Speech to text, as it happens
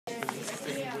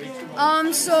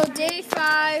So day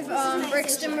 5,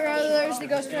 Brixton Brothers, the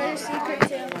Ghost Rider Secret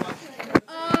Tale.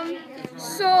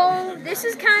 So this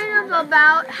is kind of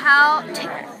about how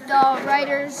the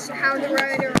writer writes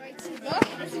the book.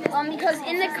 Because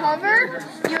in the cover,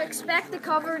 you expect the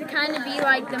cover to kind of be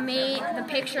like the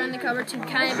picture on the cover to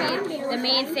kind of be the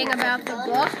main thing about the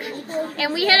book.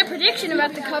 And we had a prediction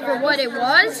about the cover, what it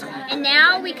was, and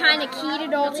now we kind of keyed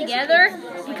it all together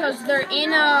because they're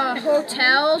in a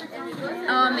hotel.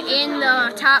 In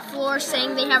the top floor,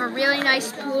 saying they have a really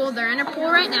nice pool. They're in a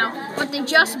pool right now, but they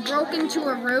just broke into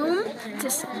a room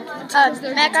because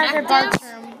they're detectives.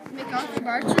 MacArthur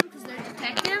Bartram, because they're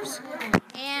detectives,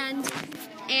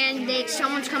 and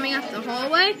someone's coming up the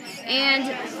hallway,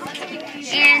 and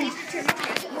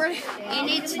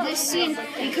it's this scene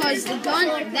because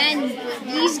then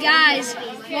these guys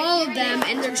followed them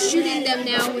and they're shooting them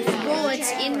now with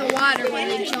bullets in the water when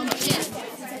they jumped in.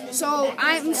 So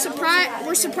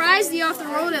we're surprised the author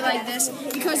wrote it like this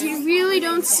because we really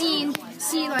don't see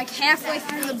like halfway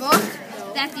through the book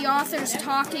that the author's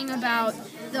talking about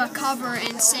the cover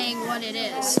and saying what it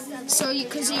is. So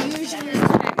because he usually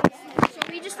so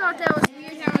we just thought that was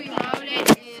weird how he wrote it,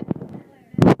 and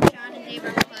John and Dave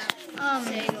are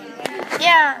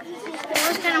yeah, it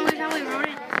was kind of weird how he wrote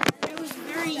it. It was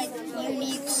very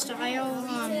unique style.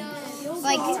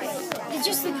 It's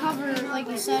just the cover, like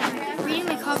you said, reading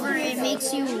the cover, it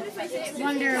makes you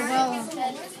wonder,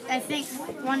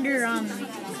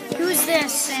 who's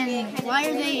this and why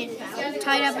are they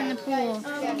tied up in the pool?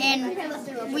 And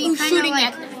we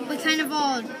kind of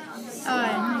all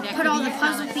put all the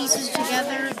puzzle pieces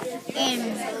together,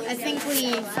 and I think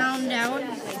we found out.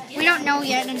 We don't know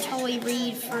yet until we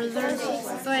read further,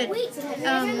 but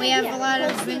we have a lot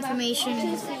of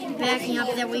information backing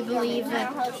up that we believe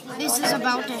that this is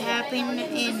about to happen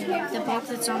in the book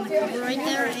that's on the cover right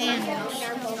there.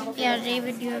 And yeah,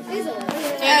 David, do you agree?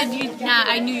 David,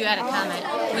 I knew you had a comment.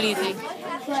 What do you think?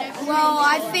 Well,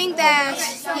 I think that,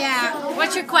 yeah.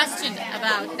 What's your question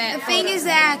about that? The thing is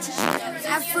that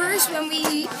at first when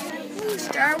we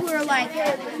start, we were like,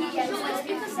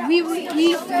 we would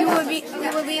be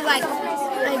like,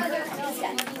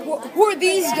 who are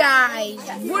these guys?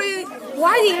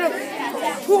 Why are they in a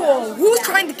pool? Who's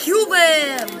trying to kill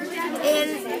them? And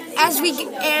as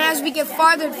we get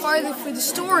farther and farther through the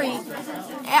story,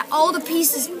 all the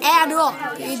pieces add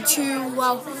up into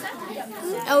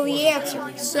the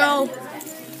answer. So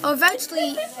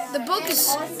eventually, the book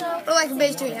is like a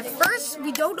mystery. At first,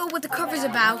 we don't know what the cover's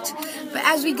about, but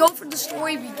as we go through the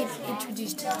story, we get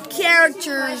introduced to the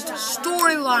characters, the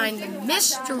storyline, the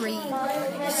mystery.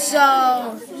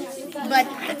 So,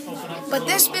 but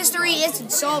this mystery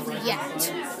isn't solved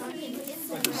yet.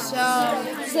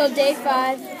 So day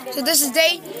 5. So this is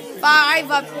day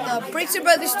 5 of the Brixton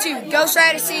Brothers 2, Ghost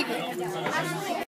Rider Secret.